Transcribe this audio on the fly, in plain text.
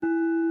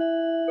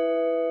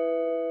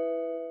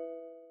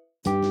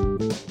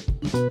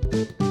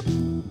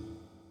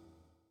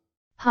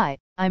Hi,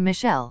 I'm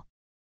Michelle.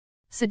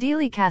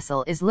 Sudley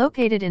Castle is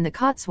located in the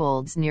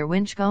Cotswolds near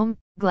Winchcombe,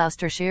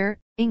 Gloucestershire,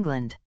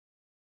 England.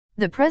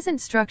 The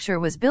present structure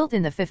was built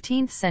in the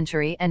 15th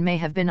century and may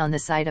have been on the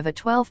site of a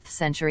 12th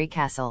century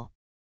castle.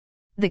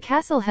 The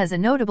castle has a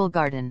notable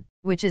garden,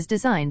 which is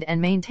designed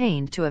and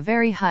maintained to a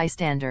very high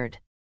standard.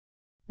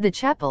 The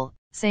chapel,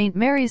 St.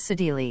 Mary's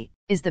Sudley,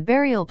 is the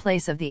burial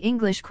place of the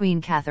English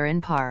Queen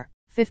Catherine Parr,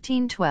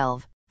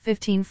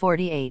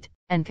 1512-1548,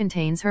 and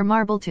contains her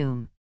marble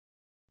tomb.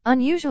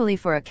 Unusually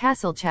for a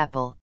castle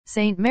chapel,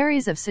 St.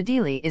 Mary's of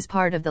Sudley is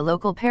part of the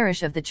local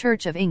parish of the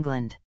Church of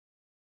England.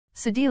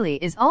 Sudley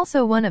is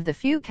also one of the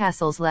few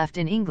castles left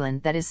in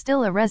England that is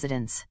still a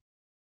residence.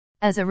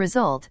 As a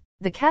result,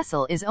 the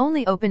castle is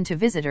only open to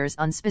visitors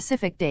on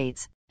specific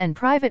dates, and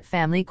private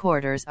family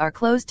quarters are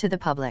closed to the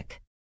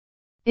public.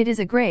 It is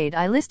a Grade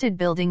I listed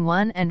Building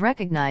 1 and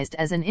recognized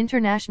as an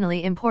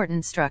internationally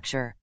important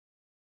structure.